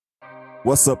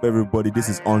What's up, everybody? This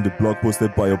is On The Block,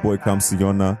 hosted by your boy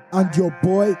Kamsiona. And your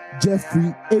boy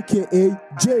Jeffrey, aka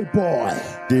J-Boy.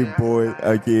 J-Boy,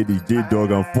 aka the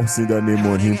J-Dog. I'm forcing that name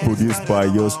on him. Produced by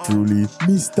yours truly,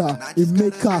 Mr.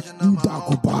 Emeka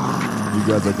Udaguba. You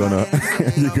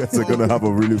guys are gonna have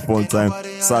a really fun time.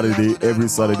 Every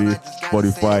Saturday,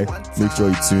 Spotify. Make sure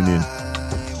you tune in.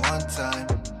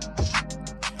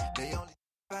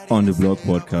 On The Block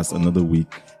podcast, another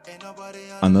week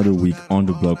on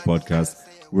The Block podcast.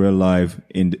 We're live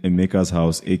in Emeka's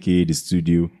house, aka the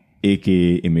studio,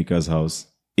 aka Emeka's house,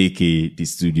 aka the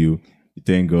studio.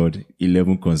 Thank God,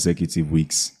 11 consecutive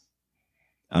weeks.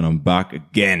 And I'm back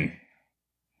again.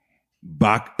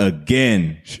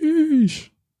 Sheesh.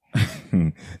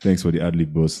 Thanks for the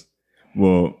ad-lib, boss.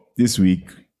 Well,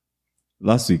 recap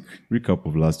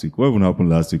of last week. What even happened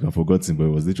last week? I've forgotten, but it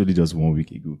was literally just 1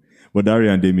 week ago. But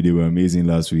Daria and Demi, they were amazing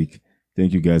last week.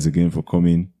 Thank you guys again for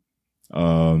coming.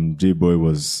 J-Boy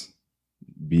was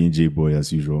being J-Boy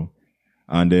as usual.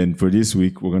 And then for this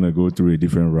week, we're going to go through a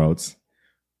different route.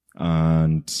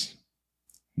 And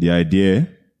the idea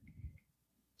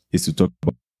is to talk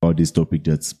about this topic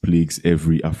that plagues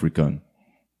every African.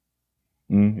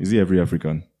 Is it every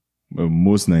African? Well,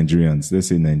 most Nigerians. Let's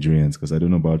say Nigerians, because I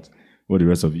don't know about what the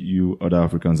rest of you other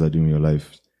Africans are doing in your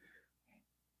life.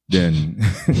 Then,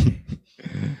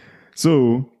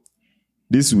 so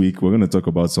this week we're going to talk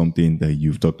about something that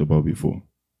you've talked about before,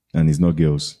 and it's not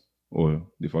girls or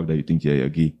the fact that you think you're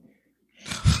gay.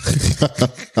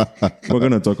 We're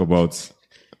going to talk about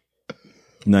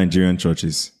Nigerian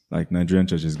churches,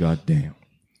 goddamn,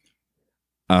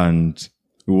 and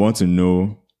we want to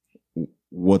know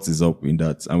what is up in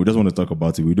that, and we just want to talk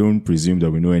about it. We don't presume that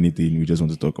we know anything. We just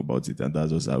want to talk about it, and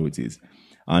that's just how it is.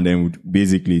 And then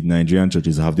basically, Nigerian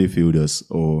churches, have they failed us,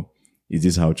 or is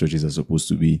this how churches are supposed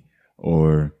to be,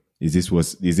 or is this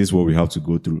what we have to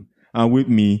go through? And with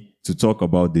me to talk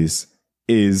about this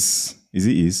is with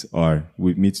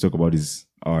me to talk about this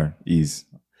is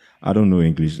I don't know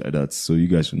English like that, so you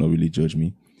guys should not really judge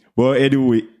me. But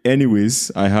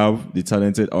anyways, I have the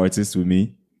talented artist with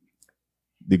me.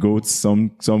 The GOAT,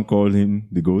 some call him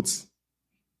the GOAT.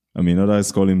 I mean,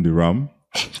 others call him the Ram.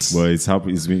 But it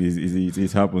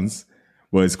happens.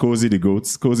 But it's Cozy the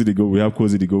GOAT. Cozy the GOAT. We have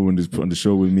Cozy the GOAT on the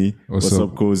show with me. What's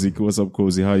up, Cozy? What's up,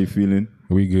 Cozy? How you feeling?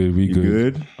 We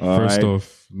good. First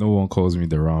off, no one calls me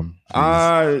the Ram.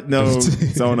 No.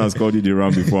 Someone has called you the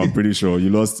Ram before. I'm pretty sure. You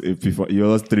lost 3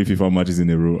 FIFA matches in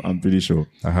a row. I'm pretty sure.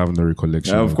 I have no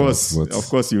recollection. Of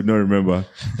course, you don't remember.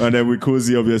 And then with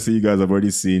Cozy, obviously, you guys have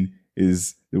already seen,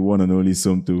 is the one and only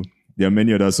Somto. There are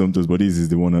many other Somtos, but this is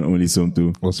the one and only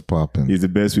Somto. What's popping? He's the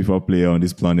best FIFA player on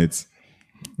this planet.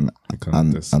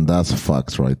 And that's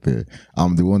facts right there.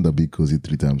 I'm the one that beat Cozy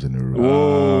 3 times in a row.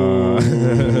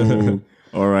 Whoa.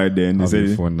 All right then. Have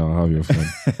your fun now. Have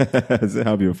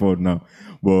your fun now.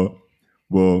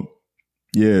 But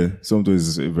yeah, Somto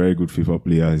is a very good FIFA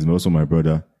player. He's also my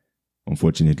brother.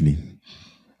 Unfortunately,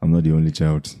 I'm not the only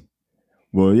child.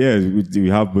 But yeah, we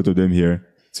have both of them here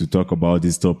to talk about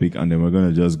this topic, and then we're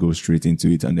gonna just go straight into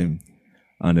it, and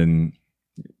then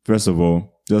first of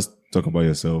all, just talk about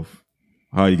yourself.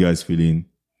 How are you guys feeling?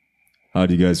 How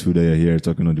do you guys feel that you're here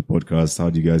talking on the podcast? How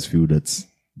do you guys feel that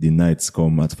the nights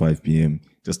come at 5 p.m.?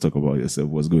 Just talk about yourself.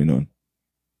 What's going on?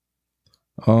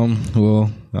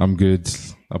 Well, I'm good.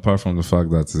 Apart from the fact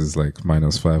that it's like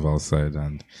 -5 outside,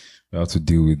 and we have to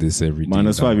deal with this every day.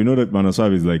 -5. You know that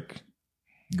 -5 is like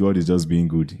God is just being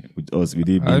good with us. We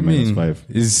did -5.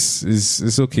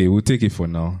 It's okay. We'll take it for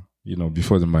now.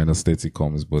 Before the -30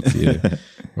 comes. But yeah,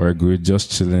 we're good.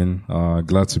 Just chilling.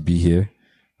 Glad to be here.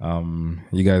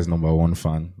 You guys number one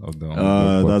fan of the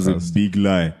that's a big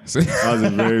lie. That's a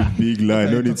very big lie.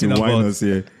 No need to whine us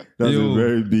here. That's a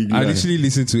very big lie. I literally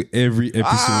listened to every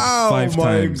episode 5 times. Oh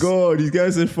my God, these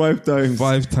guys said 5 times.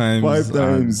 5 times. 5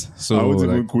 times. So I won't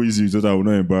even quiz you so that I will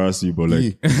not embarrass you, but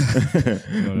like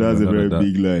that's a very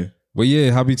big lie. But yeah,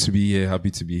 happy to be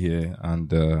here.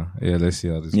 And yeah, let's see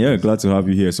how this goes. Glad to have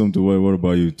you here. Something, what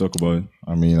about you? Talk about it.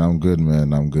 I mean, I'm good,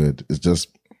 man. I'm good. It's just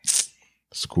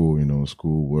school,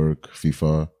 school, work,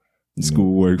 FIFA.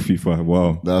 School, work, FIFA.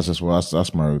 Wow. That's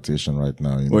my rotation right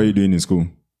now. What are you doing in school?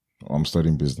 I'm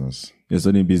studying business. You're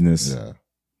studying business? Yeah.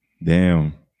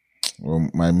 Damn. Well,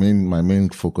 my main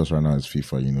focus right now is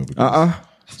FIFA, because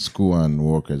school and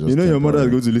work are just your mother is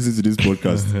going to listen to this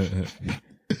podcast.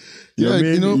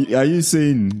 Are you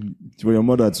saying for your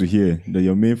mother to hear that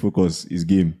your main focus is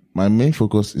game? My main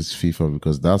focus is FIFA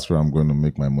because that's where I'm going to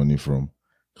make my money from.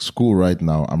 School right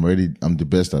now, I'm the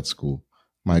best at school.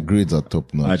 My grades are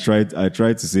top notch. I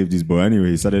tried to save this, but anyway,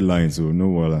 he started lying, so no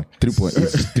wala.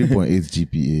 3.8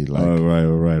 GPA. Like,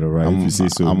 All right. If you say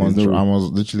so, I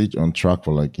was literally on track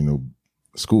for like,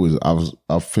 school is,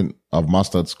 I've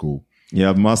mastered school.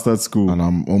 Yeah, I've mastered school. And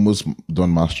I'm almost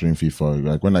done mastering FIFA.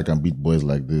 Like when I can beat boys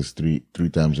like this three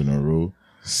times in a row.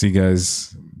 See,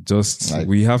 guys,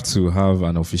 we have to have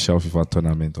an official FIFA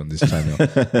tournament on this channel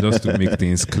just to make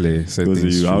things clear.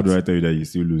 How do I tell you that you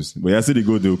still lose? But I see the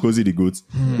goat though, Cozy the goat.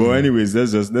 But anyways,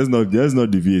 let's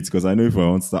not deviate, because I know if I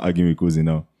want to start arguing with Cozy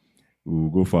now, we'll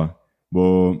go far.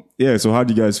 But yeah, so how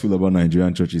do you guys feel about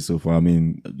Nigerian churches so far? I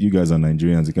mean, you guys are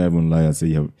Nigerians. You can't even lie and say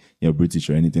you're British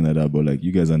or anything like that. But like,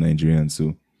 you guys are Nigerians,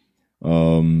 so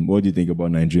what do you think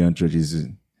about Nigerian churches?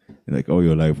 Like all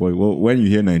your life, when you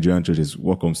hear Nigerian churches,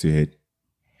 what comes to your head?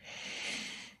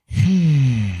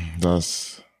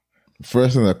 That's the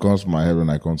first thing that comes to my head when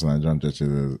I come to Nigerian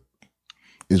churches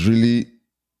is really,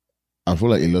 I feel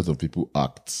like a lot of people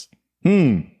act.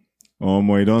 Oh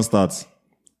my, you don't start.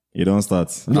 No, I'm just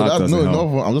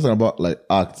talking about like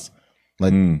acts.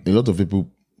 Like a lot of people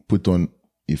put on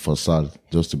a facade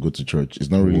just to go to church. It's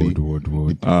not really word.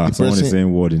 Someone is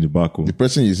saying word in the back. The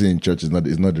person you see in church is not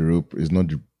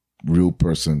the real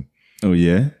person. Oh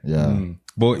yeah? Yeah.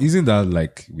 But isn't that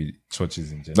like with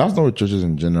churches in general? That's not with churches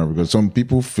in general, because some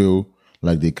people feel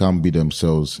like they can't be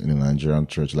themselves in a Nigerian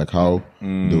church. Like how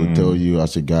they will tell you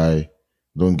as a guy,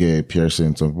 don't get a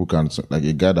piercing. Some people can, like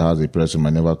a guy that has a piercing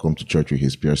might never come to church with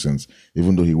his piercings,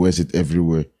 even though he wears it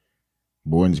everywhere.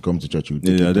 But when he comes to church, he will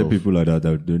take it off. There are people like that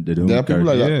they don't. There are people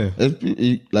like that.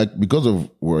 Yeah. Like because of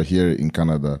we're here in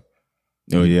Canada.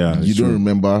 Oh yeah. You don't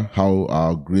remember how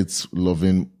our great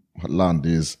loving land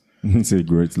is. It's a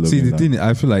great loving See, the land. thing,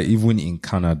 I feel like even in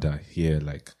Canada here,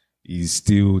 like, is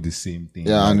still the same thing.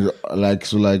 Yeah, and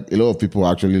like a lot of people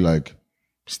actually like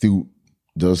still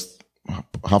just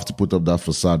have to put up that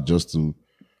facade just to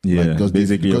because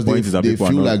basically your point is that they people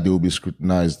feel are not, like they will be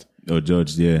scrutinized or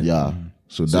judged. Yeah. Yeah.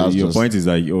 So So that's your just, point is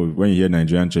like, when you hear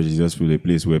Nigerian church, you just feel a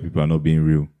place where people are not being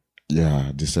real.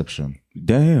 yeah, deception.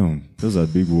 Damn, those are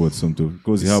big words, something.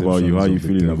 Cozy, how about you? How are you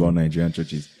feeling about Nigerian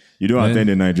churches? You don't attend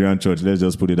a Nigerian church. Let's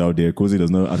just put it out there. Cozy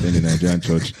does not attend a Nigerian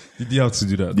church. Did you have to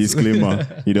do that? Disclaimer: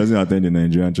 he doesn't attend a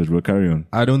Nigerian church. But carry on.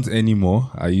 I don't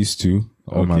anymore. I used to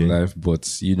all my life, but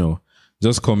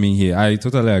just coming here, I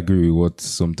totally agree with what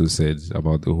Somto said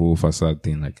about the whole facade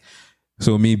thing. Like,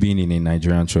 so me being in a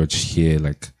Nigerian church here,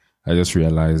 like, I just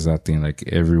realized that thing, like,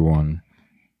 everyone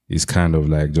is kind of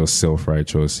like just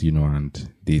self-righteous, and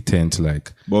they tend to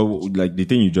like. But like the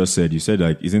thing you just said, you said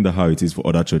like, isn't that how it is for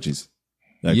other churches?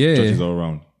 Like churches all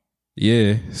around.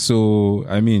 Yeah. So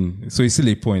I mean, so it's still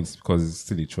a point because it's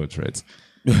still a church, right?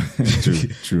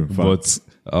 True.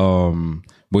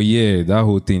 But yeah, that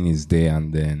whole thing is there,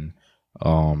 and then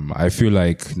I feel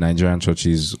like Nigerian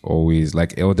churches always,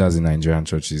 like elders in Nigerian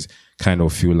churches, kind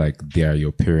of feel like they are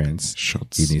your parents.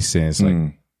 In a sense,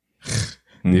 like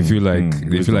they feel like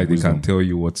they can tell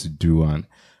you what to do, and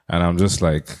I'm just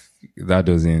like, that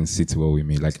doesn't sit well with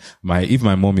me. Like if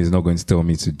my mom is not going to tell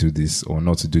me to do this or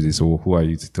not to do this, or who are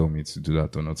you to tell me to do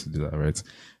that or not to do that, right?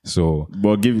 So,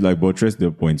 but buttress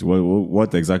the point.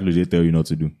 What exactly did they tell you not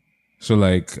to do? So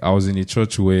like, I was in a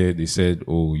church where they said,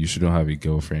 "Oh, you shouldn't have a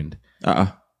girlfriend."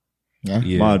 Yeah.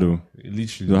 Mado.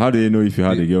 Literally. So how do they know if you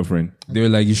had a girlfriend? They were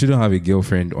like, "You shouldn't have a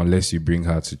girlfriend unless you bring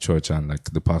her to church and like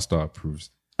the pastor approves."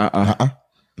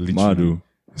 Literally. Mado.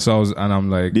 So I'm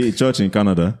like, the church in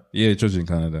Canada? Yeah, church in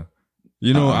Canada.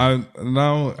 I don't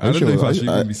know if I should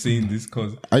even be saying this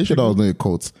because. Are you sure that was not a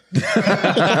cult?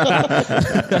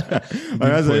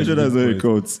 Are you sure that's not a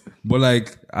cult? But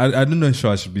like, I don't know if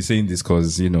I should be saying this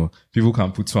because, people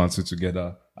can put two and two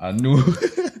together. I know.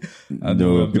 I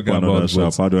know what I'm people talking are not about, that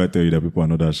sharp. How do I tell you that people are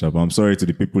not that sharp? I'm sorry to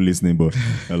the people listening, but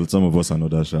some of us are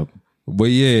not that sharp. But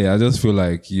yeah, I just feel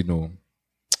like,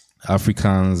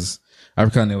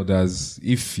 African elders,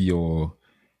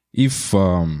 if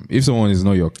someone is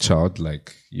not your child,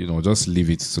 like, just leave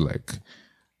it to like.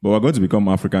 But we're going to become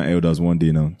African elders one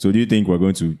day now. So do you think we're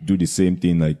going to do the same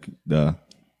thing like the?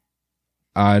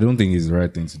 I don't think it's the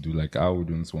right thing to do. Like, I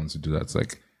wouldn't want to do that. It's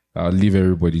like, I'll leave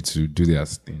everybody to do their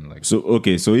thing. Like, so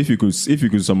okay. So if you could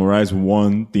summarize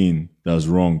one thing that's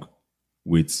wrong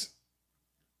with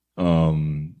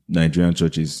Nigerian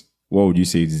churches, what would you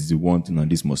say is the one thing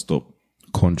and this must stop?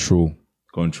 Control.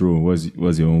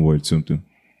 What's your own word? Something.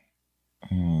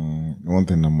 One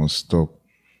thing that must stop: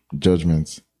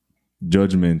 judgments.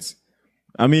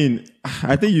 I mean,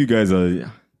 I think you guys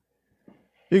are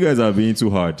being too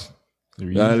hard.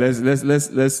 Really?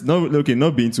 Let's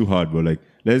not being too hard, but like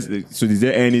so is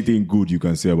there anything good you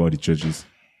can say about the churches?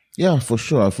 Yeah, for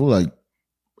sure. I feel like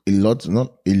not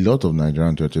a lot of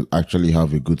Nigerian churches actually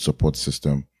have a good support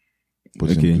system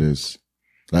put in place.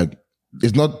 Like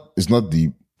it's not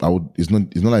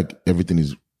like everything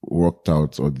is worked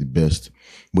out or the best,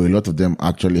 but a lot of them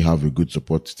actually have a good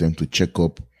support system to check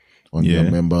up on their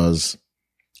members,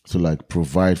 to like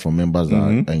provide for members that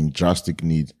are in drastic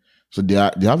need. So they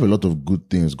have a lot of good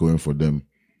things going for them,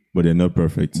 but they're not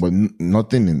perfect. But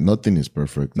nothing is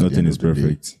perfect. Nothing is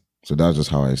perfect. So that's just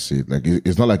how I see it. Like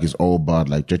it's not like it's all bad.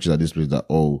 Like churches at this place that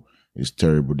it's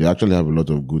terrible. They actually have a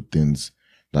lot of good things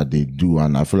that they do,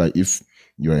 and I feel like if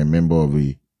you're a member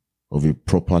of a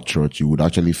proper church, you would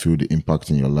actually feel the impact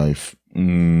in your life.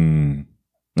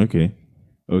 Okay.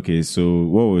 So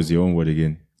what was your own word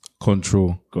again?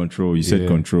 Control. You said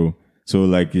control. So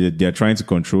like they're trying to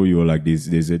control you, or like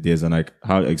there's an like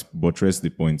how buttress the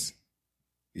points.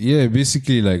 Yeah,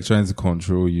 basically like trying to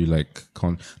control you, like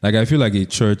I feel like a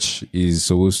church is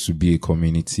supposed to be a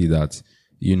community that,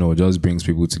 you know, just brings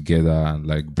people together and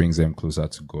like brings them closer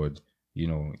to God, you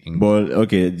know. But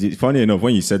okay, funny enough,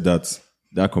 when you said that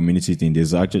community thing,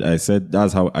 there's actually I said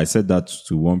that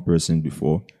to one person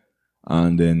before,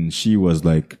 and then she was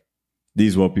like, this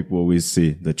is what people always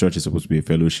say, the church is supposed to be a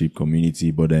fellowship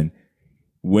community, but then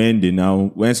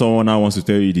when someone now wants to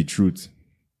tell you the truth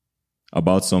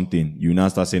about something, you now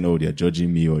start saying, oh, they're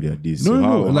judging me or they're this.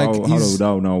 How does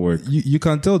that now work? You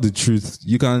can tell the truth.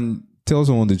 You can tell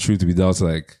someone the truth without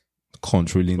like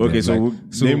controlling them. Okay, so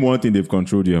name one thing they've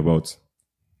controlled you about.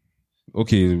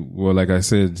 Okay, well, like I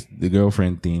said, the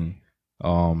girlfriend thing,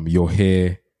 your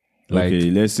hair. Like,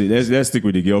 okay, let's stick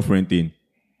with the girlfriend thing.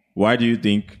 Why do you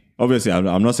think? Obviously,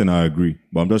 I'm not saying I agree,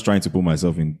 but I'm just trying to put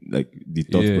myself in like the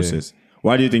thought process.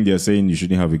 Why do you think they're saying you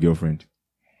shouldn't have a girlfriend?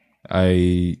 Bro,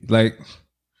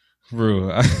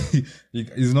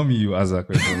 it's not me you ask that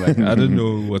question. Like, I don't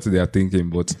know what they are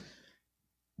thinking, but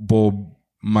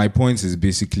my point is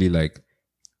basically like,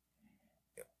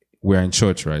 we're in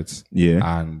church, right?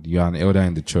 Yeah. And you're an elder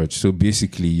in the church. So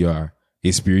basically you're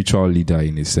a spiritual leader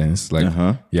in a sense. Like,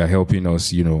 you're helping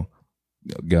us, you know,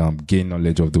 gain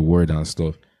knowledge of the word and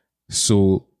stuff.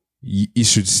 So you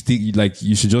should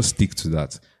you should just stick to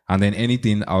that. And then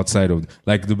anything outside of,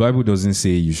 like, the Bible doesn't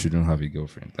say you shouldn't have a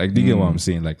girlfriend. Like, do you get what I'm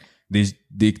saying? Like,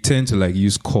 they tend to like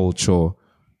use culture.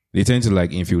 They tend to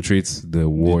like infiltrate the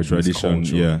word, tradition,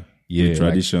 yeah,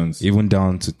 traditions, like, even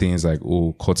down to things like,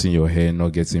 oh, cutting your hair,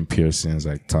 not getting piercings,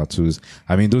 like tattoos.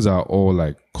 I mean, those are all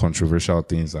like controversial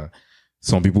things that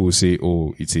some people will say,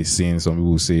 oh, it's a sin. Some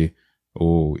people will say,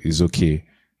 oh, it's okay.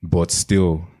 But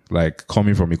still, like,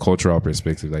 coming from a cultural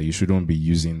perspective, like, you shouldn't be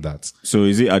using that. So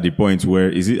is it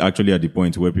actually at the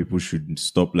point where people should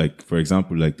stop? Like, for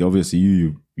example, like, obviously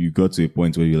you got to a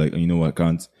point where you're like, you know what,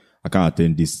 I can't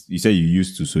attend this. You said you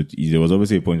used to, so there was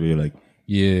obviously a point where you're like,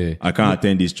 yeah, I can't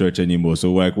attend this church anymore.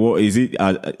 So like, what is it?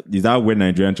 Is that where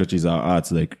Nigerian churches are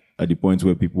at? Like, at the point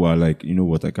where people are like, you know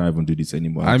what, I can't even do this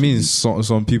anymore. I mean,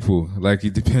 some people, like,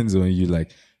 it depends on you.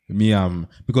 Like, me,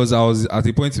 because I was at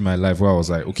a point in my life where I was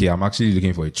like, okay, I'm actually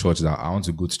looking for a church that I want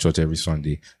to go to church every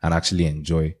Sunday and actually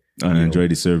enjoy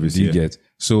the service. You get?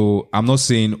 So I'm not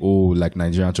saying, oh, like,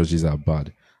 Nigerian churches are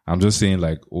bad. I'm just saying,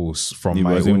 like, oh, from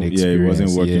my own experience, it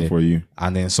wasn't working for you.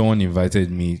 And then someone invited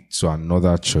me to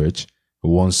another church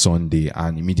one Sunday,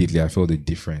 and immediately I felt the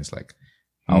difference. Like,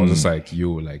 I was just like,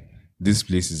 yo, like, this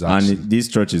place is actually... And this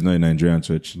church is not a Nigerian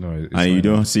church. No, it's and you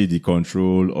don't see the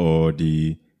control or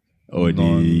the what's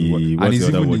the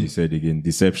other word you said again?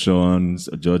 Deceptions,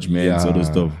 judgments, all those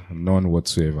stuff. None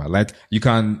whatsoever. Like, you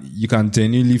can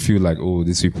genuinely feel like, oh,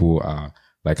 these people are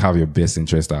like, have your best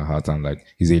interest at heart, and like,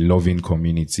 it's a loving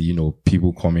community, you know,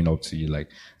 people coming up to you, like,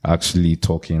 actually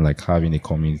talking, like, having a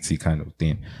community kind of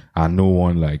thing. And no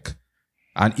one like,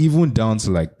 and even down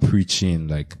to like preaching,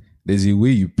 like, there's a way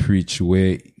you preach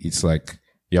where it's like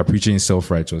you're preaching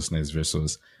self-righteousness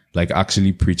versus like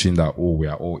actually preaching that, oh, we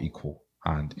are all equal.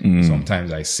 And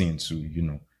sometimes I sin too, you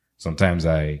know, sometimes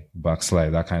I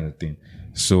backslide, that kind of thing.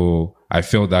 So I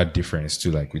felt that difference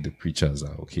too, like with the preachers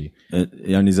are okay.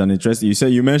 And it's an interesting,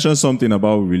 you mentioned something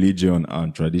about religion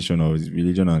and tradition, or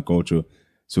religion and culture.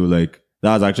 So like,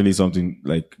 that's actually something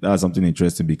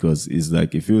interesting, because it's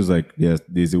like, it feels like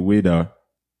there's a way that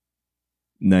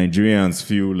Nigerians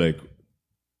feel like,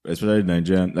 especially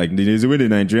Nigerian, like, there's a way the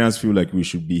Nigerians feel like we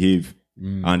should behave.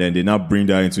 And then they now bring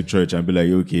that into church and be like,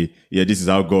 okay, yeah, this is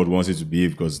how God wants it to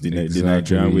behave, because the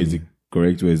Nigerian way is the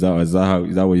correct way. Is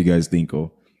that what you guys think,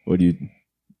 or what do you?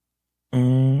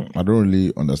 I don't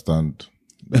really understand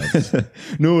that.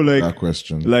 No, like that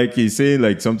question. Like, he's saying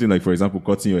like something like, for example,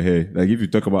 cutting your hair. Like, if you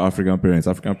talk about African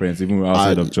parents, even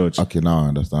outside of church. Okay, now I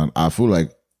understand. I feel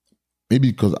like maybe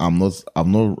because I've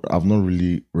not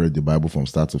really read the Bible from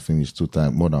start to finish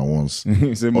more than once.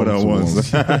 Say more than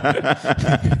once.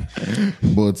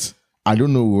 But I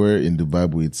don't know where in the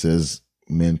Bible it says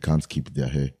men can't keep their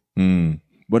hair.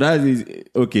 But that is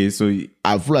okay. So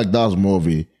I feel like that's more of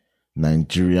a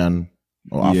Nigerian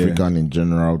or African in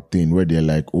general thing where they're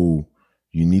like, oh,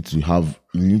 you need to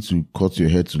cut your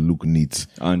hair to look neat,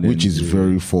 And then- which is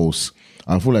very false.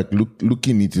 I feel like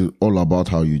looking neat is all about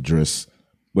how you dress.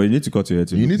 but you need to cut your hair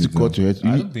too. You need to cut your hair.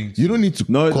 I don't think so. You don't need to.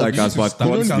 Not cut, like as far style-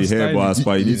 cut you the can hair, style but it. as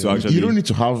far you need to actually. You don't need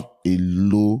to have a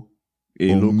low or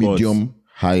low cut. medium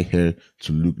high hair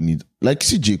to look neat. Like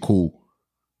see J. Cole,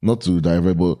 not to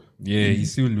divert, but Yeah, he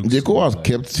still looks. J. Cole has like-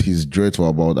 kept his dread for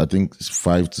about, I think,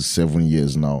 5 to 7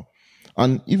 years now.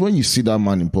 And even when you see that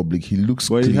man in public, he looks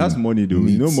But he clean, has money though.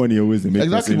 neat. You know, money always makes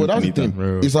Exactly, but that's the thing.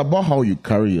 bro. It's about how you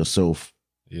carry yourself.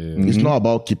 Yeah. It's not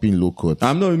about keeping low cuts.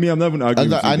 I'm not even arguing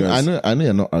with you I guys. know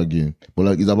you're not arguing, but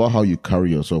like it's about how you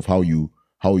carry yourself, how you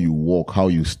walk, how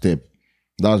you step.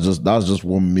 That's just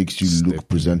what makes you look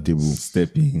presentable.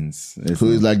 Step-ins. So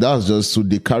it's like so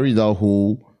they carry that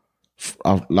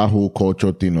whole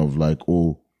culture thing of like,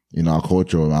 oh, in our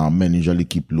culture, our men usually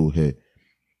keep low hair.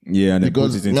 Yeah, and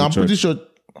Because they put it into I'm pretty church. sure,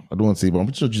 I don't want to say, but I'm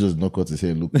pretty sure Jesus did not cut his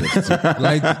hair look cuts.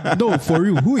 Like, no, for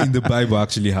real, who in the Bible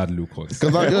actually had low cuts?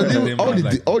 Because all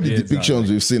the beards depictions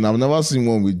we've seen, I've never seen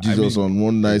one with Jesus on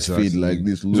one nice fade like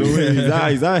this. So wait,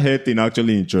 is that hair thing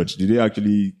actually in church? Did they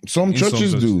actually? Some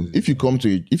churches do. churches. If you come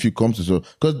to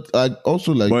because like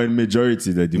also like But in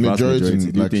majority, the vast majority, do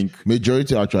you like think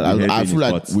majority actually, the hair I thing feel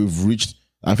is like cut? we've reached.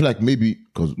 I feel like maybe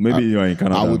because Maybe you are in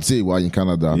Canada. I would say we're in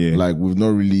Canada. Yeah. Like we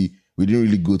didn't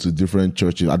really go to different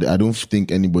churches. I don't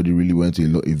think anybody really went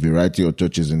to a variety of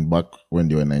churches back when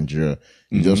they were in Nigeria.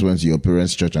 You just went to your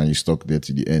parents' church and you stuck there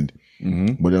to the end.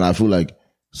 But then I feel like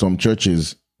some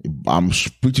churches,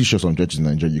 pretty sure some churches in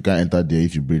Nigeria, you can't enter there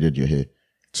if you braided your hair.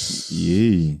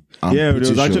 Yeah. I'm Yeah, there was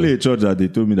pretty actually sure. a church that they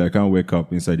told me that I can't wear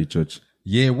cap inside the church.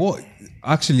 Yeah, what?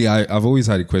 Actually, I've always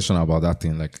had a question about that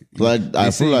thing. Like I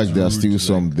they say feel like it's there are rude still to,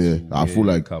 some there. to I feel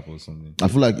wear like cap or something. I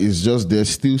feel like it's just there's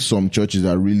still some churches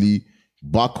that really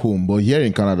back home, but here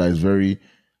in Canada it's very,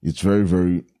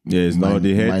 very. Yeah, it's not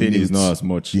the hair thing is not as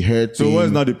much. The hair So thing. what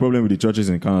is not the problem with the churches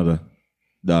in Canada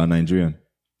that are Nigerian?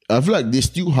 I feel like they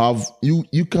still have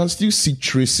you can still see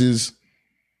traces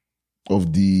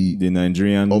of the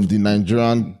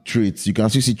Nigerian traits. You can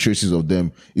still see traces of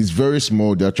them. It's very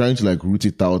small. They're trying to like root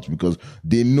it out because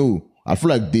they know. I feel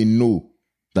like they know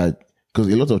that because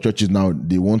a lot of churches now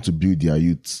they want to build their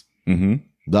youths.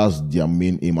 That's their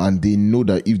main aim, and they know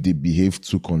that if they behave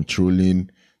too controlling,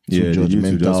 too Yeah, the youth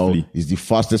will just judgmental, flee. is the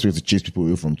fastest way to chase people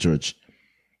away from church.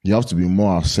 You have to be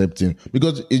more accepting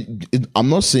because I'm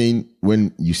not saying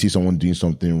when you see someone doing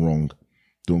something wrong,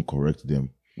 don't correct them.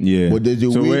 Yeah. But there's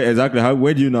a so way-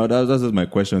 where do you now, that's just my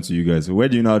question to you guys. Where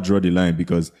do you now draw the line?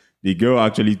 Because the girl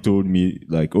actually told me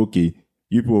like, okay,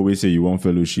 you people always say you want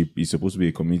fellowship. It's supposed to be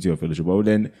a community of fellowship. But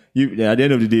then at the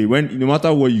end of the day, no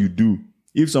matter what you do,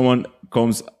 if someone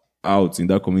comes out in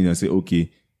that community and say, okay,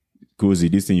 Cozy,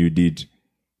 this thing you did,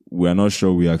 we are not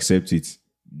sure we accept it.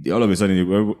 All of a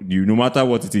sudden, no matter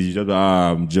what it is, you just,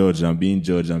 I'm judged, I'm being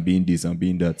this, I'm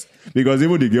being that. Because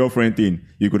even the girlfriend thing,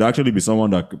 you could actually be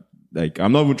someone that, like,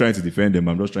 I'm not even trying to defend them,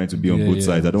 I'm just trying to be on both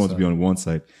sides. I don't want to be on one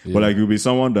side. But like, you'll be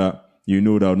someone that, that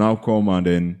will now come and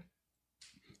then,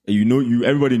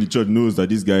 everybody in the church knows that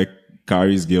this guy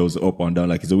carries girls up and down,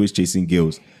 like he's always chasing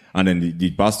girls. And then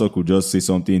the pastor could just say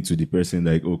something to the person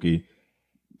like, okay,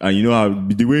 and you know how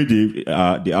the way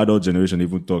the adult generation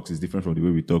even talks is different from the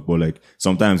way we talk, but like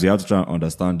sometimes you have to try and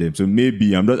understand them. So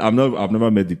maybe I've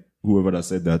never met whoever that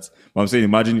said that, but I'm saying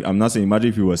imagine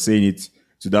if you were saying it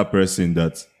to that person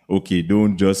that, okay,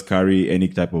 don't just carry any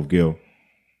type of girl.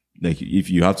 Like if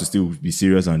you have to still be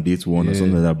serious and date one or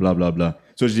something like that, blah, blah, blah.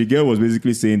 So the girl was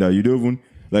basically saying that you don't even,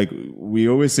 like, we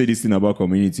always say this thing about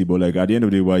community, but like at the end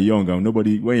of the day, we're young and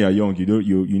when you're young,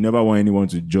 you never want anyone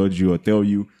to judge you or tell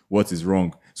you what is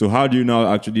wrong. So how do you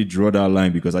now actually draw that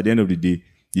line? Because at the end of the day,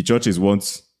 the churches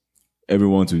want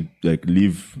everyone to like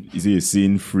live, is it a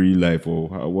sin-free life or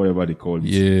whatever they call it?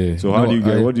 Yeah. So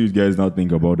No, what do you guys now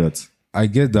think about that? I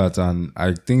get that, and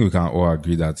I think we can all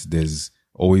agree that there's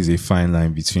always a fine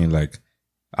line between like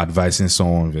advising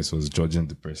someone versus judging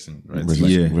the person, right?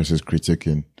 versus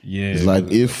critiquing. Yeah. It's like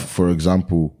if, for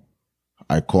example,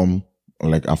 I've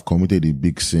committed a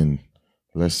big sin.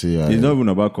 Let's say It's not even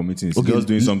about committing. It's just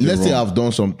doing something let's wrong. say I've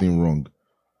done something wrong.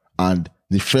 And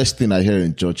the first thing I hear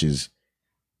in church is,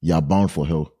 you're bound for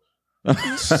hell.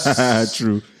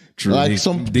 True. Like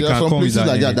They there are can some come with places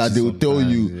like that energy they will tell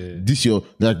you sometimes, this your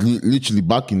like literally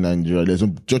back in Nigeria. There's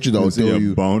some churches that will Say tell you're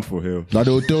you bound for hell. that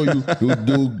they will tell you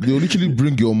they'll literally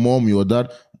bring your mom, your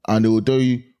dad, and they will tell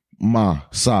you, ma,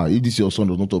 sir, if this your son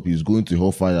does not up, he's going to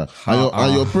hellfire.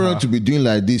 And your parents will be doing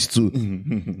like this too.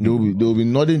 they'll be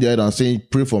nodding their head and saying,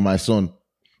 pray for my son.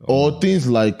 Or things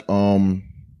like I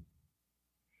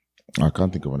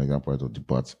can't think of an example out of the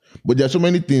part. But there are so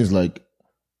many things like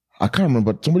I can't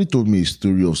remember. Somebody told me a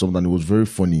story of something and it was very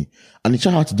funny. And it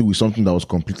just had to do with something that was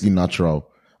completely natural.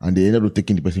 And they ended up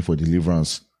taking the person for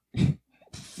deliverance.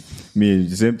 Me,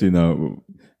 the same thing now.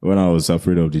 When I was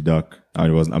afraid of the dark,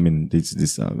 I'm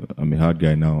a hard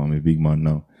guy now. I'm a big man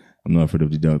now. I'm not afraid of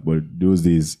the dark. But those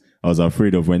days, I was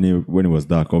afraid of when it was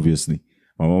dark, obviously.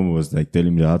 My mom was like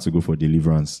telling me that I had to go for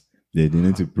deliverance. They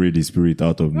need to pray the spirit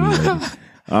out of me.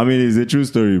 I mean, it's a true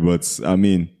story, but I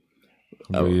mean,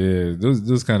 But yeah,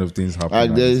 those kind of things happen.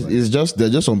 Like there's just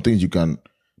some things you can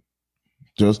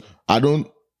just let me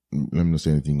not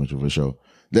say anything controversial.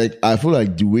 Like I feel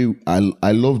like the way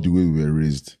I love the way we were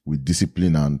raised with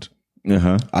discipline, and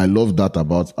I love that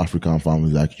about African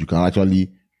families. Like you can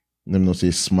actually, let me not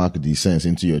say smack the sense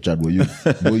into your child, but you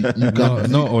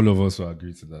can. Not all of us will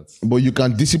agree to that. But you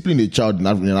can discipline a child in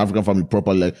an African family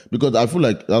properly, like, because I feel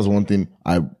like that's one thing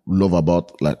I love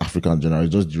about like African in general.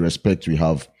 It's just the respect we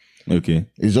have. okay.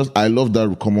 It's just I love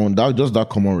that common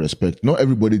respect. Not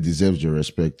everybody deserves your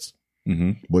respect,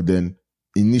 but then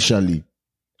initially,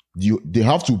 they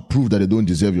have to prove that they don't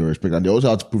deserve your respect, and they also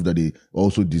have to prove that they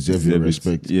also deserve your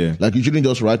respect. Yeah. Like you shouldn't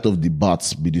just right off the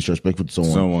bat be disrespectful to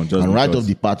someone just and right because. off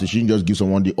the bat you shouldn't just give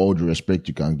someone all the respect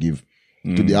you can give.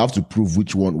 So they have to prove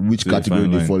which category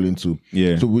they fall into.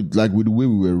 Yeah. So with the way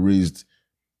we were raised,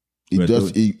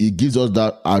 it gives us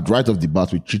that right off the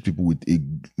bat we treat people with a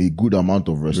good amount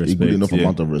of respect, a good enough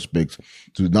amount of respect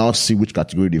to now see which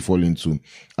category they fall into.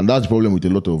 And that's the problem with a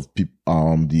lot of people,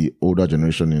 the older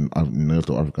generation in a lot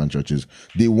of African churches.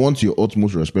 They want your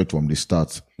utmost respect from the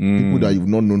start. People that you've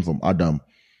not known from Adam,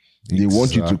 they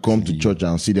want you to come to church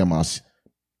and see them as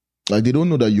like, they don't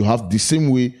know that you have the same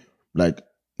way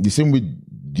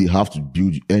they have to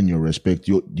earn your respect.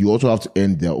 You also have to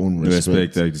earn their own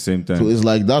respect at the same time. So it's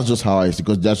like, that's just how I see,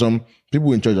 because there's some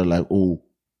people in church that are like, oh,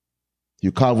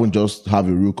 you can't even just have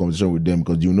a real conversation with them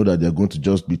because you know that they're going to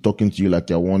just be talking to you like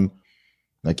you're one,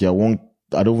 I don't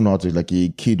even know how to, like a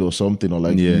kid or something, or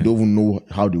like you don't even know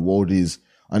how the world is.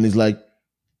 And it's like,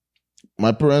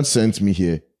 my parents sent me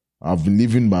here. I've been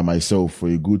living by myself for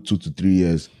a good 2 to 3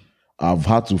 years. I've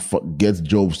had to get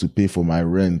jobs to pay for my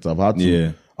rent. I've had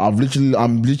to, I've literally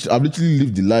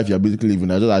lived the life you're basically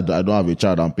living. I don't have a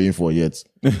child I'm paying for yet.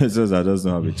 It's just I don't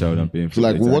have a child I'm paying for. So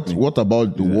like, what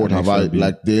about the world have I,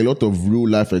 like, there are a lot of real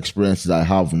life experiences I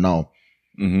have now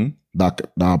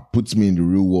that puts me in the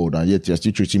real world, and yet you're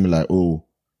still treating me like, oh,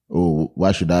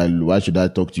 why should I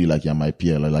talk to you like you're my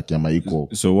peer, like you're my equal?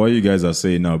 So what you guys are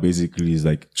saying now basically is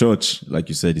like, church, like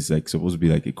you said, is like supposed to be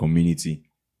like a community,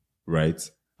 right?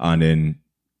 And then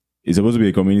it's supposed to be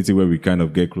a community where we kind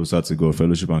of get closer to God,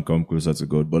 fellowship, and come closer to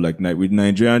God. But like with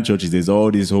Nigerian churches, there's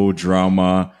all this whole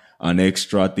drama and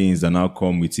extra things that now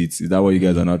come with it. Is that what you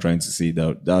guys are now trying to say?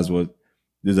 Those are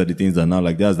the things that now,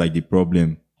 like, that's like the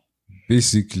problem.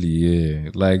 Basically,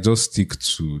 yeah. Like, just stick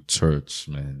to church,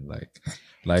 man. Like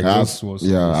that's what.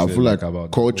 I feel like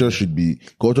about culture should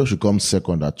come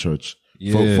second at church.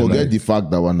 Yeah, forget the fact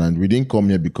that we didn't come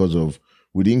here because of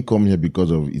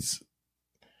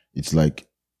it's like,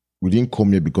 we didn't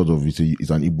come here because of it's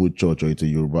an Igbo church, or it's a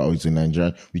Yoruba, or it's a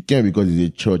Nigerian. We came because it's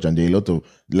a church, and there are a lot of,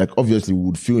 like, obviously we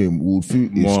would feel a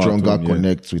stronger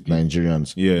connect with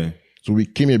Nigerians. Yeah. So we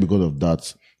came here because of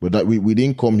that. But that we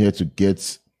didn't come here to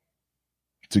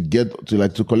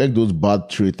collect those bad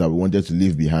traits that we wanted to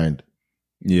leave behind.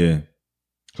 Yeah.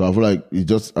 So I feel like it's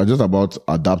just about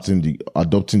adopting the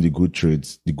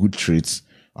good traits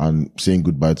and saying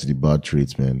goodbye to the bad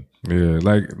traits, man. Yeah,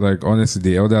 like honestly,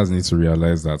 the elders need to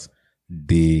realize that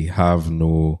they have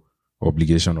no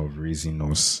obligation of raising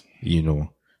us, you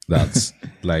know. That's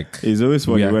like, it's always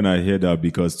funny when I hear that,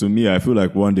 because to me, I feel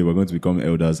like one day we're going to become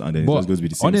elders, and then it's just going to be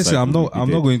the same. Honestly, I'm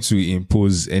not going to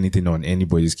impose anything on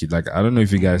anybody's kid. Like, I don't know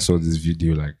if you guys saw this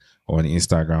video, like, on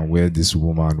Instagram, where this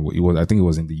woman, I think it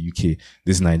was in the UK,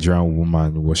 this Nigerian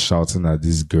woman was shouting at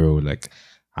this girl, like,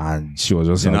 and she was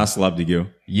just like, slap the girl.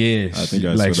 Yeah, she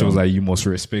was like, you must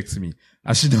respect me,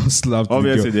 and she don't slap the girl.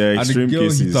 Obviously, there are extreme and the girl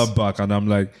cases. hit her back, and I'm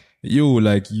like, yo,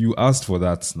 like, you asked for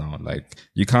that now. Like,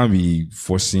 you can't be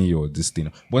forcing this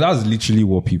thing. But that's literally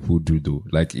what people do, though.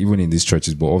 Like, even in these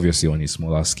churches, but obviously on a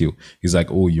smaller scale. It's like,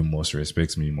 oh, you must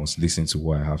respect me, you must listen to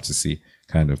what I have to say,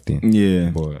 kind of thing.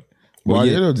 Yeah. But But at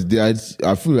yeah. the end of the day,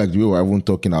 I feel like the way we're even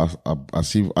talking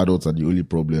as if adults are the only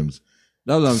problems.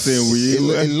 That's what I'm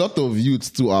saying. A lot of youths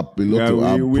too are a lot of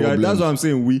our problems. That's what I'm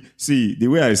saying. We see the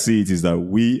way I see it is that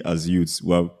we as youths,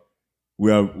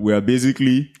 we are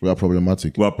basically We are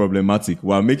problematic. we are problematic.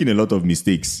 We are making a lot of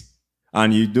mistakes,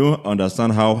 and you don't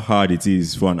understand how hard it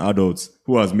is for an adult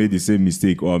who has made the same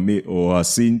mistake or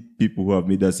has seen people who have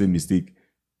made that same mistake.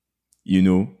 You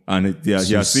know, and he has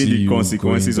seen see the you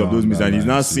consequences going of those down mistakes, and that he's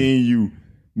line, not seeing you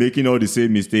making all the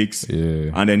same mistakes.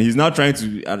 Yeah. And then he's not trying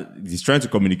to, he's trying to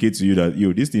communicate to you that,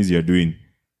 these things you're doing,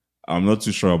 I'm not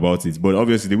too sure about it. But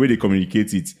obviously, the way they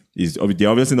communicate it is, they're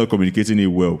obviously not communicating it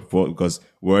well, because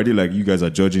we're already like, you guys are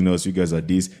judging us, you guys are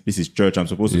this is church, I'm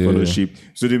supposed to fellowship.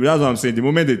 So that's what I'm saying. The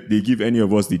moment that they give any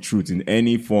of us the truth in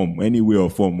any form, any way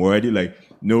or form, we're already like,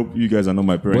 nope, you guys are not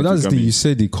my parents. But that's the thing, you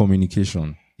said the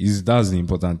communication. That's the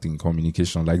important thing,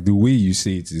 communication. Like the way you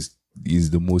say it is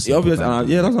the most important.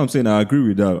 Yeah, that's what I'm saying. I agree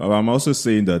with that. I'm also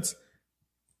saying that,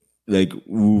 like, it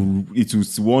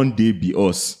will one day be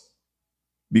us,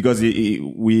 because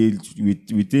we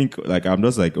think, like, I'm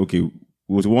just like, okay, it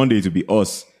was one day to be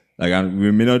us. Like, and we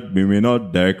may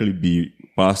not directly be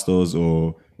pastors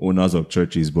or owners of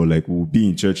churches, but like we'll be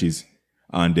in churches,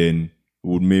 and then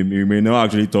we may not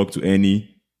actually talk to any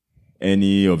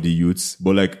of the youths,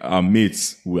 but like our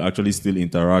mates will actually still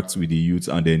interact with the youths,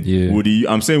 and then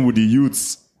I'm saying, would the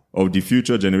youths of the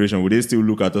future generation, would they still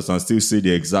look at us and still say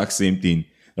the exact same thing?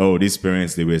 Oh, these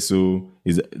parents, these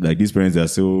parents, they are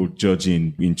so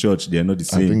judging in church, they are not the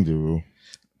same. I think they will.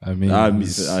 I mean, I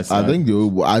think they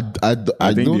will. I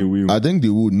think they will. I think they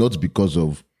will, not because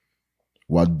of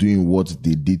what doing what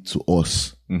they did to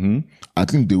us. Mm-hmm. I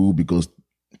think they will because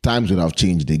times would have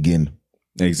changed again.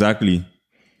 Exactly.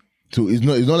 So it's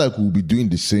not like we'll be doing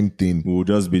the same thing. We'll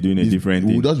just be doing a different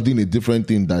thing. We'll just be doing a different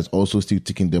thing that's also still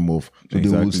ticking them off. So they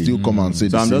will still come and say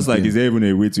the same thing. So I'm just like, is there even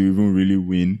a way to even really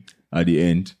win at the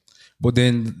end? But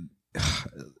then,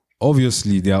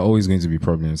 obviously, there are always going to be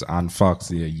problems. And facts,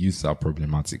 youth are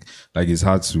problematic. Like, it's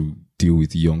hard to deal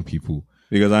with young people.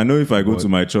 Because I know if I go to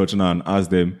my church now and ask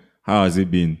them, how has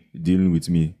it been dealing with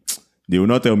me? They will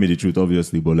not tell me the truth,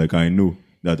 obviously, but like, I know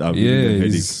that I've given them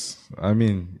headache.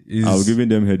 I've given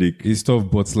them headache. It's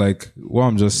tough, but like, what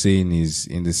I'm just saying is,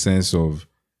 in the sense of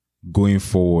going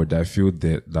forward, I feel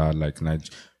that like,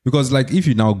 because like, if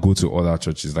you now go to other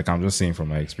churches, like, I'm just saying from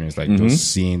my experience, like,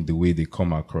 just seeing the way they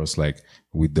come across, like,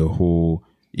 with the whole.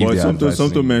 But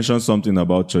Somto mentioned something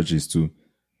about churches too,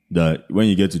 that when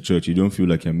you get to church, you don't feel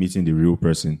like you're meeting the real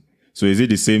person. So is it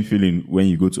the same feeling when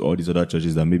you go to all these other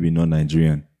churches that maybe not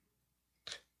Nigerian?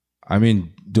 I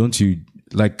mean, don't you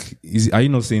like? Are you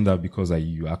not saying that because like,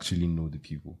 you actually know the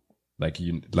people? Like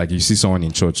you see someone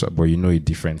in church, but you know a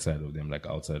different side of them, like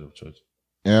outside of church.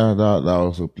 Yeah, that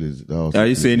also plays. Are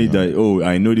you saying it that,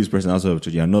 I know this person outside of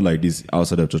church, you're not like this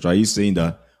outside of church? Are you saying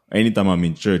that anytime I'm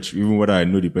in church, even whether I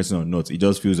know the person or not, it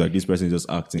just feels like this person is just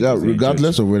acting? Yeah,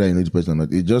 regardless of whether I know the person or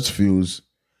not, it just feels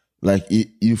like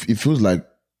it feels like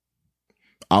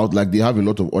like they have a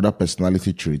lot of other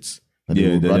personality traits that they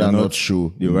would rather not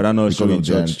show. They would rather not show in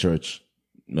church.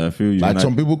 I feel like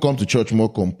some people come to church more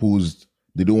composed.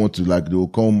 They don't want to, like, they will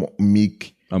come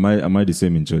meek. Am I the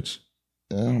same in church?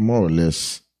 Yeah, more or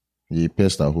less. You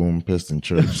pest at home, pest in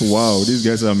church. Wow, these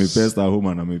guys are a pest at home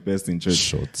and I'm a pest in church.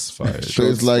 Shots fired. So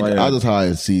it's like, that's how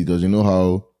I see it. Because you know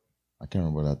how, I can't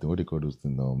remember that thing. What do they call those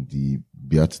things? The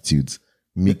Beatitudes.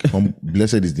 Meek,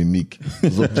 blessed is the meek.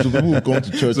 So people who come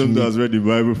to church. Sometimes read the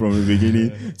Bible from the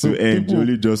beginning to end.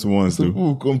 Only just once. So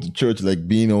people who come to church like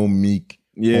being all meek.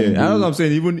 Yeah, that's what I'm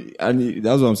saying.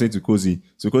 That's what I'm saying to Kosi.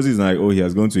 So Kosi is like, he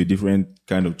has gone to a different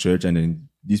kind of church, and then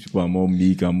these people are more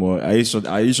meek and more. Are you sure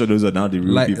those are now the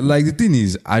real people? Like the thing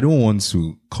is, I don't want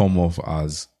to come off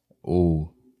as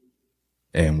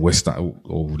Western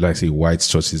or like say white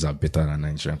churches are better than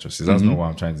Nigerian churches. That's not what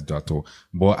I'm trying to do at all.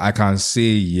 But I can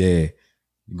say,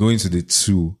 going to the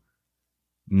two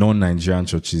non-Nigerian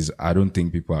churches, I don't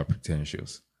think people are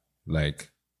pretentious. Like.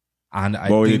 And I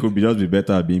think it could just be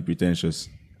better at being pretentious.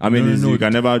 I mean, you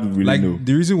can never really know.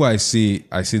 The reason why I say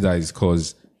that is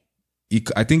because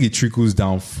I think it trickles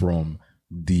down from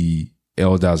the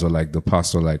elders or like the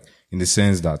pastor, like in the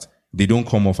sense that they don't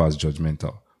come off as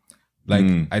judgmental. Like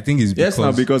I think it's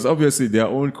because because obviously their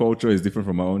own culture is different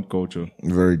from our own culture.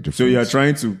 Very different. So you're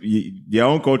trying to their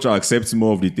own culture accepts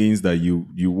more of the things that you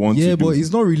want to do. Yeah, but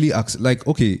it's not really like,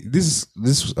 okay, this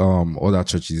other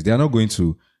churches, they are not going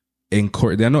to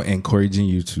they're not encouraging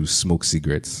you to smoke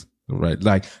cigarettes, right?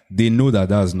 Like they know that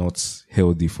that's not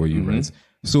healthy for you, right?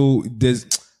 So there's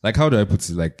like, how do I put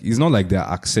it? Like, it's not like they're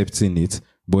accepting it,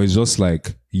 but it's just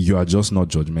like you are just not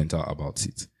judgmental about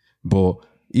it. But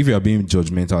if you are being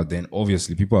judgmental, then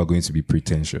obviously people are going to be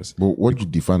pretentious. But what you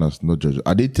define as not judge?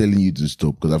 Are they telling you to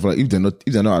stop? Because I feel like if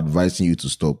they're not advising you to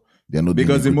stop, they're not.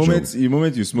 Because the doing a good job.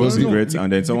 moment you smoke cigarettes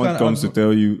and then someone comes to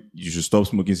tell you should stop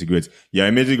smoking cigarettes, you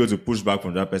immediately go to push back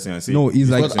from that person and say, No, it's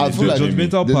like I feel the like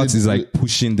judgmental there's part a- is like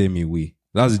pushing them away.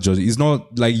 That's the judge. It's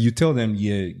not like you tell them,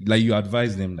 like you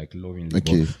advise them like lovingly,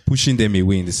 Okay. but pushing them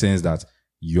away in the sense that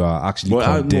you are actually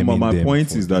condemning my them. point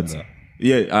for is doing that,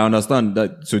 yeah, I understand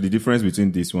that. So the difference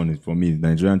between this one is, for me,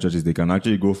 Nigerian churches, they can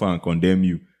actually go far and condemn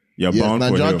you. You're Yes, bound for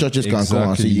Nigerian hell. churches can come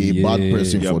and say you're a bad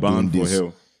person You're for doing bound for this.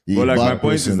 hell. You're But a like bad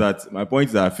person. my point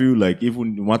is that I feel like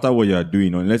even no matter what you're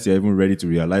doing, unless you're even ready to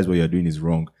realize what you're doing is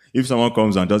wrong, if someone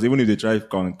comes and does, even if they try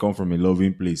to come from a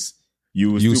loving place,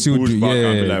 you will still push back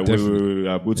and be like, wait,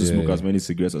 I'm going to smoke as many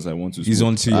cigarettes as I want to It's smoke.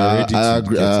 until you're ready to I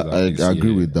agree. get to that I place.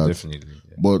 agree with that. Definitely.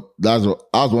 Yeah. But that's what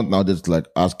I was wanting now just like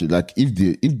ask you, like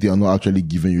if they are not actually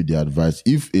giving you the advice,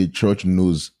 if a church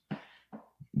knows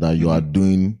that you are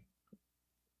doing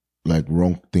like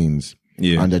wrong things,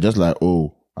 Yeah. and they're just like,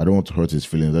 oh, I don't want to hurt his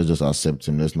feelings, let's just accept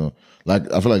him. Let's not,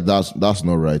 like, I feel like that's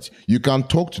not right. You can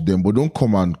talk to them, but don't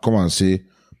come and say,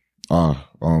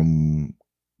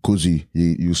 Cozy,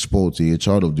 you sport, you're a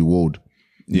child of the world.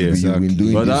 Yeah, You've been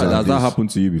doing But this and has that this. happened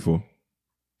to you before?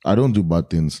 I don't do bad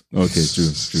things. Okay,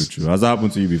 true. Has that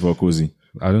happened to you before, Cozy?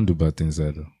 I don't do bad things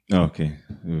either. Okay.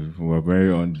 We're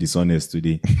very dishonest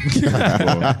today. But,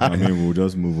 I mean, we'll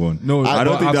just move on. No, I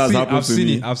don't think that's happened to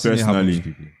me I've seen it happen to personally.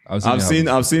 people.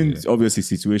 I've seen obviously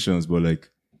situations, but like,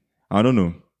 I don't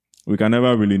know. We can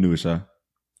never really know, Sha.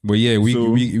 But yeah, So-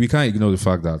 we can't ignore the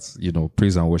fact that,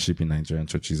 praise and worship in Nigerian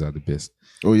churches are the best.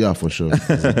 Oh yeah, for sure.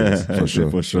 For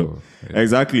sure. For sure. So,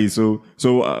 Exactly. So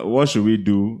what should we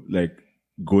do, like,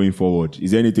 going forward? Is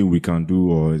there anything we can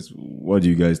do, or what do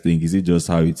you guys think? Is it just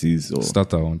how it is? Or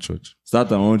start our own church.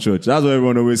 start our own church? That's what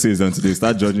everyone always says until they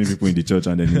start judging people in the church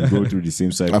and then you go through the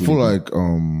same cycle. I feel like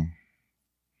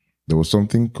there was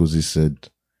something Cozy said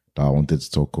that I wanted to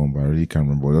talk on, but I really can't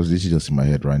remember. It's literally just in my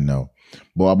head right now.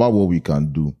 But about what we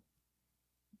can do,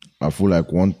 I feel like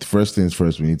first things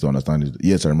first we need to understand is,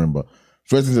 yes, I remember.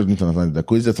 First things that we need to understand is that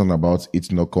Cozy said something about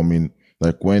it not coming,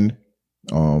 like when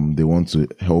they want to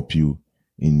help you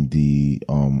in the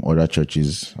other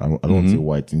churches. I don't want to say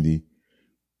white, in the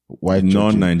white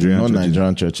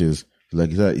Non-Nigerian churches.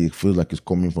 Like you said, it feels like it's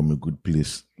coming from a good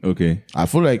place. okay. I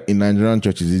feel like in Nigerian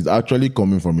churches, it's actually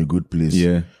coming from a good place.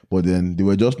 Yeah. But then they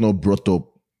were just not brought up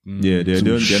Yeah,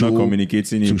 they're show- not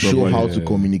communicating to it show properly. how to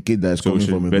communicate that it's So we coming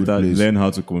should from a good better place. learn how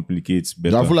to complicate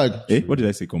better. I feel like, what did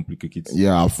I say? Complicate.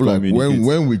 yeah, I feel like Communicate.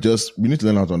 when we need to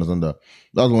learn how to understand that.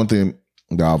 That's one thing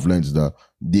that I've learned, is that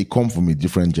they come from a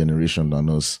different generation than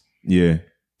us. Yeah.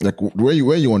 Like when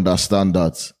you understand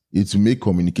that, it will make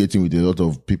communicating with a lot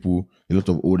of people, a lot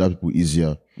of older people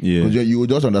easier. Yeah. Because you will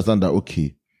just understand that,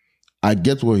 okay, I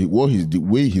get the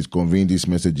way he's conveying this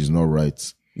message is not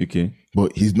right. Okay.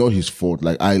 But it's not his fault.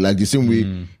 Like the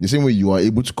same way you are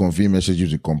able to convey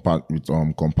messages with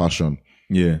compassion.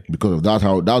 Yeah. Because of that,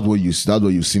 that's what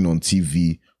you've seen on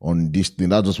TV, on this thing.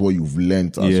 That's just what you've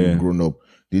learned as Yeah. you've grown up.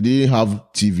 They didn't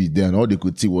have TV then. All they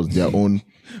could see was their own.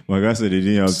 My guy said they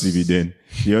didn't have TV then.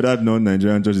 The other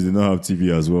non-Nigerian churches did not have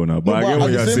TV as well now. But I get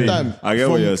what you're saying. I get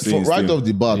what you're saying. Right still. off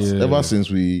the bat, ever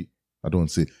since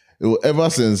ever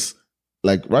since,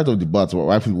 like, right off the bat,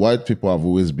 white people have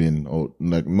always been, or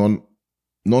like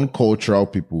non-cultural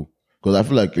people. Because I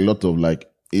feel like a lot of like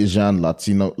Asian,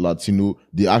 Latino,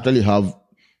 they actually have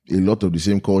a lot of the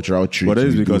same cultural traits. But that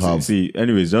is we do because, have. see,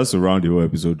 anyways, just to round the whole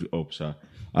episode up, Sha,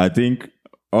 I think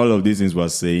all of these things we're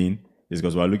saying is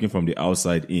because we're looking from the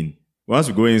outside in. Once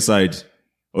we go inside,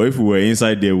 or if we were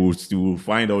inside there, we'll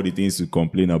find all the things to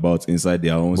complain about inside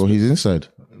their own. But he's inside.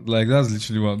 Like, that's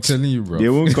literally what I'm telling you, bro. They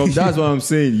won't come. That's what I'm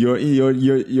saying. You're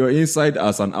inside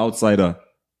as an outsider.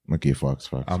 Okay, facts.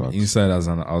 I'm inside as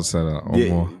an outsider. Or Yeah,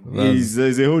 more. it's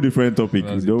a whole different topic.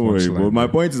 that's Don't the worry. punchline, But my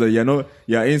bro. point is that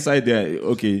you're inside there.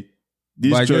 Okay,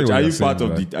 this But I get church. what Are you're you saying, part of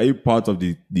like- the? Are you part of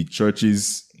the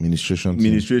church's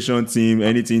Administration team,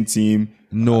 anything team?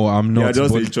 No, I'm not. You're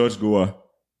just but a church goer.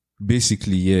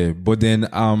 basically, yeah. But then,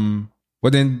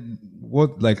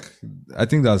 what, like, I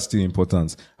think that's still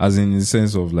important, as in the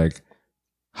sense of, like,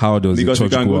 how does Because the you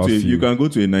church can go go to after you can go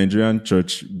to a Nigerian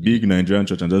church, big Nigerian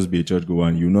church, and just be a church goer,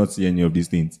 and you'll not see any of these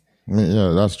things.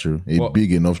 Yeah, that's true. A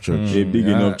big enough church. A big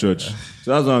enough church.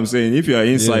 So that's what I'm saying. If you are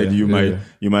inside, you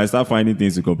might start finding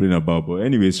things to complain about. But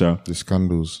anyway, Sha, The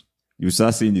scandals. you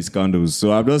start seeing the scandals.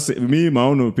 So I'm just saying, my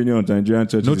own opinion on Nigerian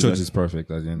churches. No is church that- is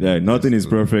perfect at the end. Yeah, nothing is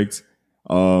perfect.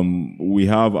 We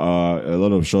have a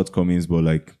lot of shortcomings, but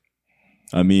like,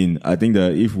 I mean, I think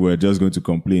that if we're just going to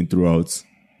complain throughout,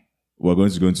 we're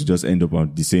going to just end up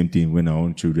on the same thing when our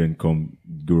own children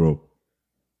grow up.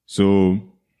 So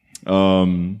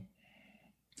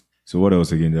what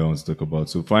else again that I want to talk about?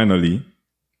 So finally,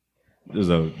 those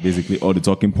are basically all the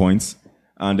talking points.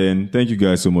 And then thank you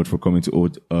guys so much for coming to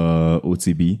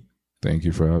OTB. Thank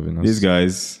you for having us. These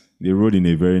guys, they rode in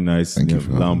a very nice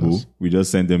Lambo. We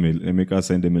just sent them Emeka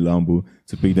sent them a Lambo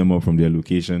to pick them up from their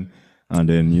location. And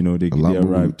then, they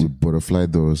arrived. With butterfly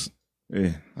doors.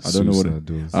 I don't know what.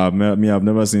 I've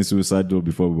never seen suicide door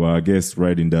before, but I guess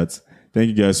riding that. Thank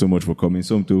you guys so much for coming.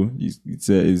 Somto,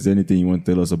 is there anything you want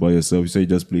to tell us about yourself? You say you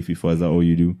just play FIFA. Is that all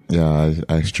you do? Yeah,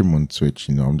 I stream on Twitch.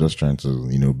 I'm just trying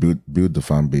to, build the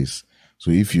fan base. So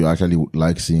if you actually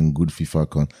like seeing good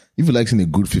FIFA if you like seeing a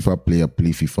good FIFA player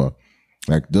play FIFA,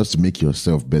 like just to make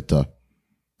yourself better,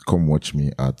 come watch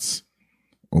me at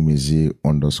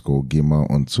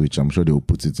Omize_gamer on Twitch. I'm sure they will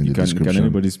put it in the description. Can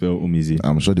anybody spell Omize?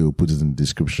 I'm sure they will put it in the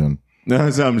description. No,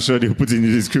 so I'm sure they'll put it in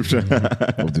the description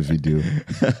of the video.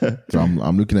 So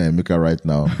I'm looking at Emeka right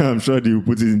now. I'm sure they'll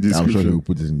put it in the description. I'm sure they'll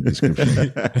put it in the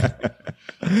description.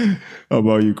 How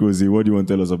about you, Cozy? What do you want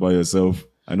to tell us about yourself?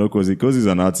 I know Cozy's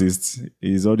an artist.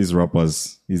 He's all these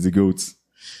rappers. He's the GOAT.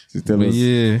 So tell us.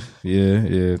 Yeah.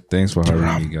 Thanks for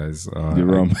having me, guys. The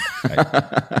Ram.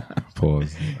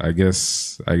 Pause. I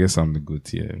guess I'm the GOAT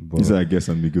here. But, I guess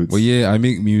I'm the GOAT. Well, yeah, I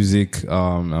make music.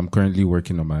 I'm currently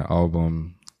working on my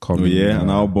album. An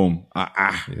album.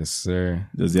 Yes, sir.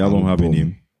 Does the album have a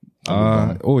name?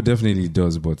 Definitely it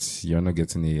does, but you're not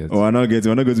getting it yet. Oh, we're not going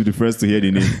to be the first to hear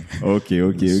the name. Okay,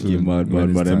 mad.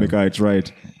 Emeka, I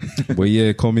tried. But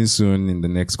yeah, coming soon in the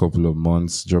next couple of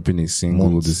months, dropping a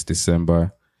single this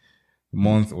December.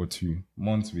 Month or 2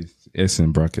 months with S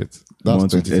in brackets. That's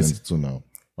 2022 now.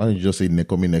 Why don't you just say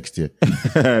coming next year?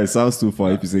 It sounds too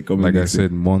far if you say coming next year. Like I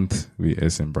said, month with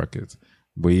S in brackets.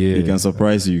 But yeah. It can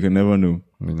surprise you. You can never know.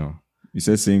 You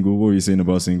said single. What were you saying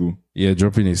about single? Yeah,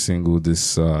 dropping a single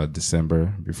this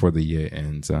December before the year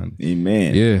ends. And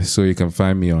amen. Yeah, so you can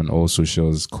find me on all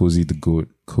socials. Cozy the Goat.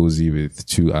 Cozy with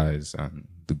 2 eyes and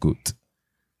the Goat.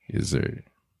 Yes, sir.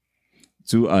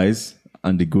 2 eyes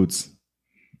and the Goat.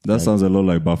 That sounds a lot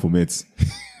like Baphomet.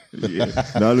 Yeah,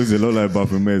 that looks a lot like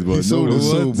Baphomet, but don't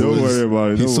worry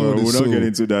about it. We'll not get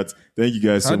into that. Thank you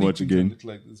guys so much again. Look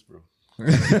like this, bro.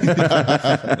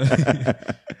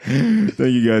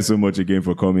 Thank you guys so much again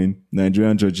for coming.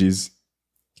 Nigerian churches,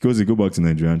 because they go back to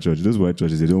Nigerian church. Those white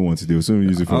churches, they don't want it. They will soon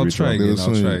use it for ritual. I'll try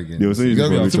again. They will soon use it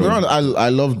for ritual. I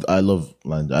love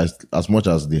as much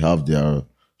as they have their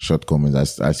shortcomings.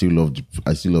 I still love the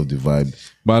vibe.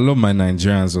 But I love my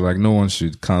Nigerians. So like, no one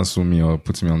should cancel me or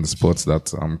put me on the spot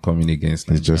that I'm coming against.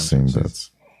 He's just saying that.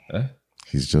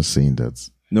 He's just saying that.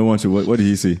 No one should. What did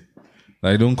he say?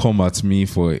 Like, don't come at me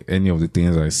for any of the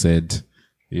things I said.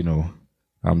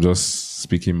 I'm just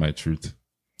speaking my truth.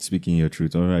 Speaking your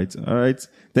truth. All right.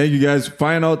 Thank you guys.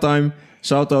 Final time.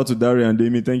 Shout out to Dari and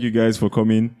Demi. Thank you guys for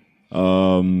coming.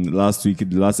 Last week,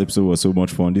 the last episode was so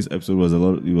much fun. This episode was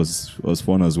it was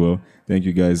fun as well. Thank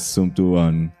you guys, Somto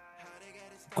and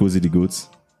Cozy the Goats,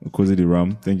 Cozy the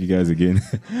Ram. Thank you guys again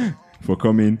for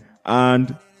coming.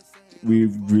 And we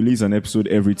release an episode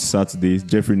every Saturday.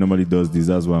 Jeffrey normally does this,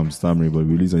 that's why I'm stammering, but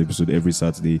we release an episode every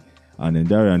Saturday. And then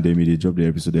Daria and Demi, they drop the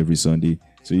episode every Sunday.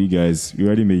 So you guys, we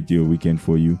already made your weekend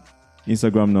for you.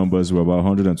 Instagram numbers were about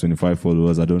 125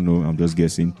 followers. I don't know, I'm just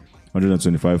guessing.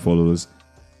 125 followers.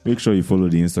 Make sure you follow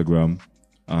the Instagram.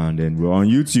 And then we're on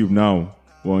YouTube now.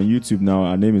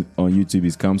 Our name on YouTube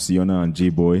is Cam Siona and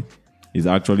J-Boy. Is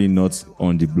actually not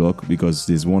on the block because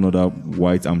there's one other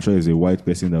white, I'm sure it's a white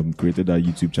person that created that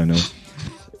YouTube channel.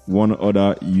 One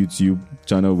other YouTube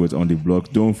channel was on the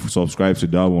block. Don't subscribe to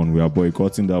that one. We are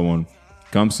boycotting that one.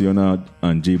 Cam Siona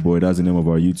and J-Boy, that's the name of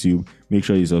our YouTube. Make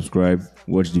sure you subscribe,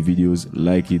 watch the videos,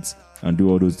 like it, and do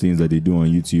all those things that they do on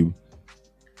YouTube.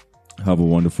 Have a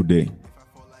wonderful day.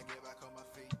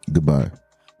 Goodbye.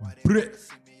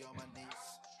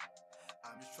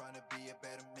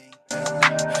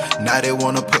 Now they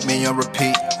wanna put me on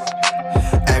repeat.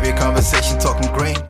 Every conversation talking green.